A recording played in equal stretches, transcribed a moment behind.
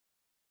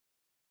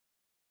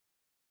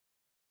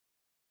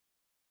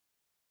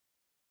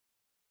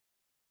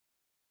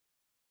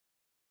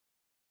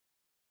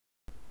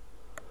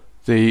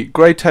The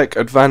Autodesk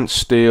Advance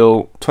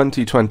Steel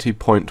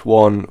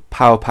 2020.1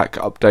 PowerPack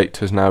update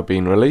has now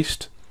been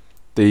released.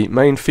 The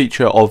main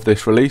feature of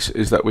this release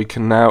is that we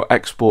can now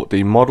export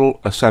the model,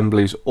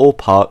 assemblies or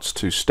parts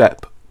to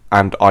step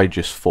and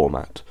IGES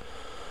format.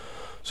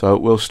 So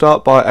we'll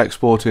start by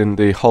exporting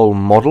the whole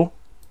model.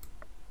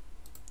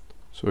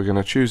 So we're going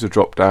to choose the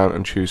drop down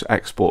and choose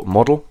export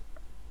model.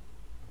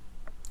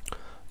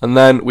 And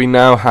then we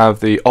now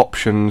have the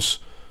options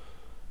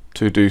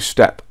to do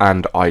step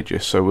and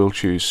IGES. So we'll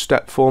choose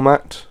step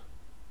format.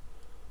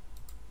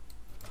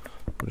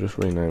 We'll just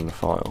rename the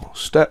file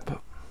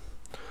step.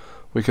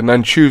 We can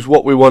then choose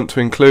what we want to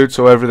include,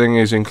 so everything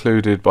is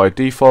included by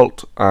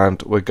default,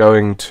 and we're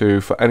going to,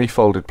 for any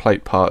folded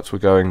plate parts, we're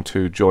going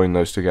to join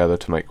those together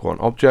to make one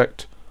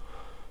object.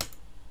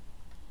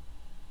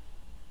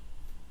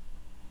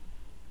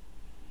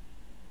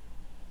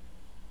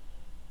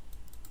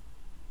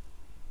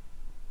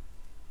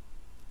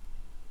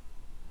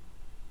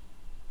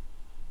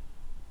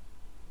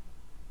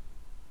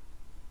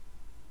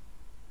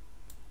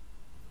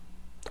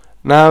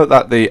 Now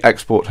that the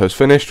export has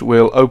finished,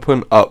 we'll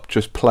open up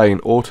just plain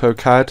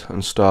AutoCAD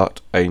and start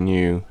a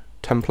new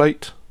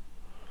template.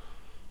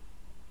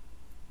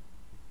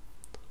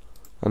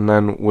 And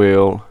then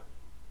we'll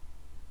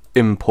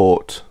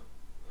import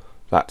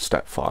that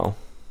step file.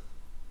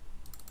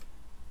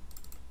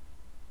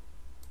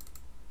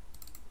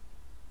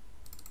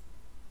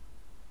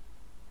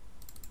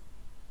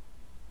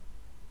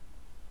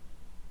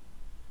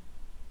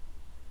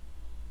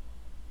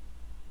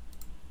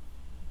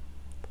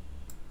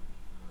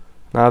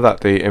 Now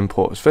that the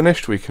import is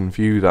finished, we can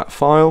view that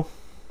file.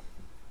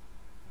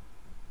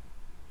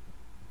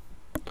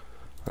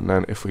 And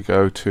then if we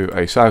go to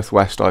a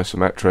southwest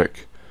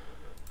isometric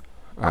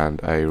and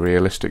a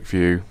realistic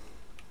view,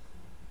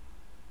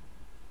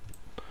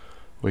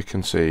 we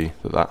can see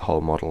that that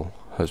whole model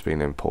has been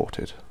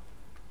imported.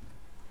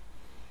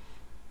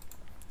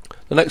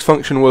 The next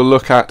function we'll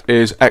look at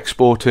is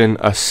exporting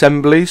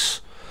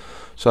assemblies.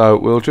 So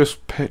we'll just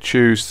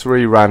choose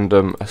 3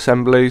 random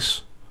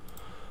assemblies.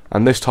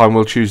 And this time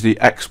we'll choose the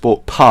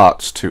export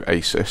parts to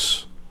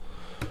ASIS.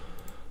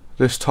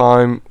 This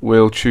time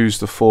we'll choose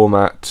the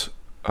format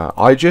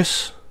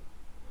IGES,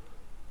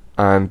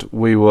 and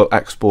we will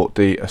export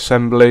the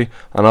assembly,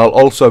 and I'll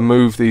also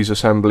move these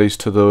assemblies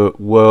to the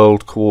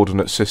world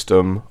coordinate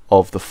system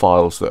of the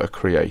files that are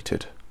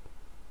created.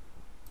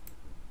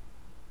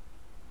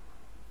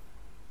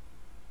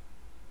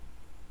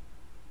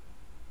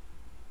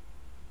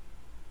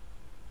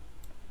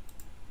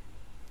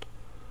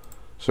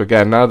 So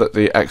again, now that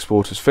the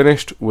export is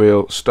finished,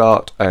 we'll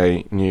start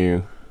a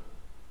new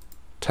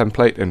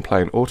template in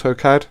plain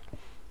AutoCAD,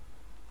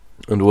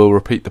 and we'll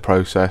repeat the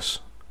process,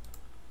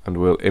 and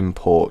we'll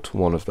import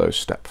one of those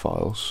step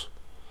files.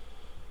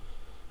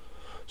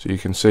 So you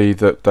can see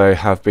that they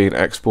have been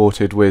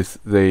exported with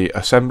the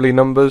assembly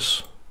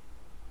numbers.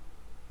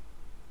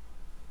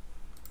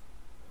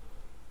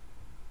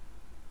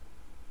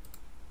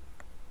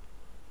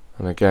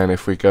 And again,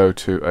 if we go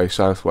to a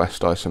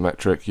southwest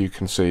isometric, you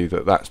can see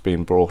that that's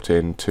been brought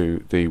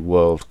into the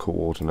world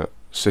coordinate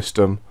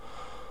system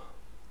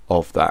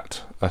of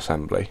that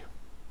assembly.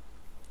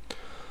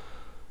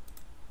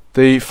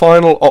 The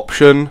final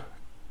option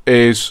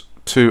is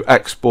to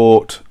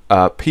export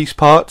piece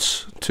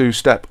parts to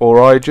step or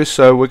IGES.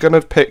 So we're going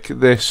to pick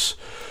this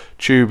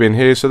tube in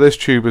here. So this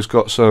tube has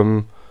got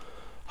some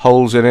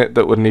holes in it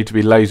that would need to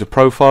be laser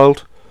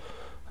profiled.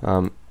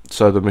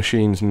 So the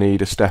machines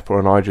need a step or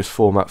an IGES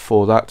format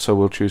for that, so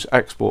we'll choose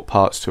export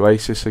parts to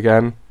ASIS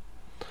again.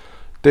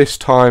 This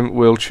time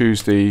we'll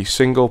choose the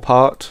single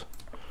part,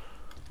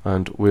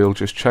 and we'll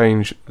just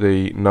change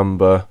the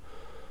number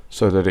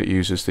so that it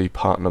uses the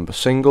part number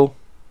single.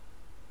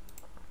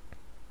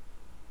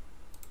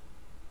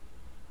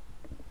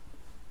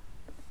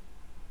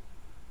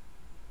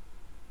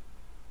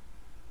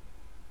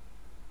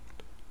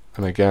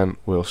 And again,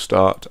 we'll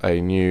start a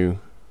new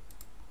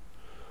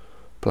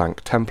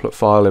blank template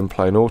file in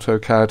plain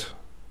AutoCAD.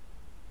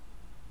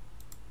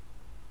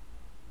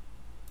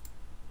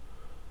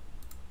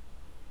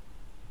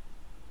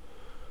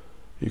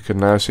 You can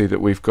now see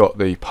that we've got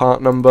the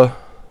part number,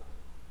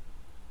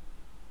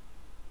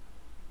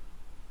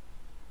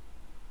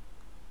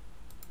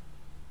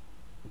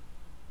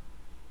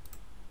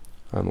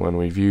 and when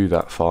we view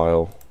that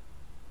file,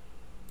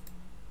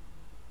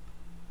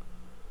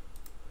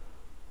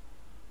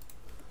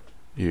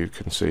 you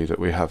can see that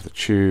we have the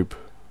tube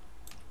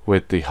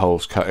with the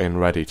holes cut in,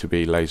 ready to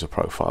be laser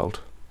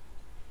profiled.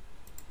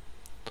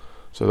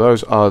 So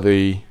those are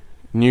the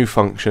new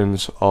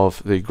functions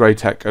of the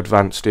Autodesk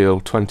Advance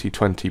Steel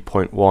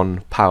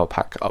 2020.1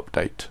 PowerPack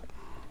update.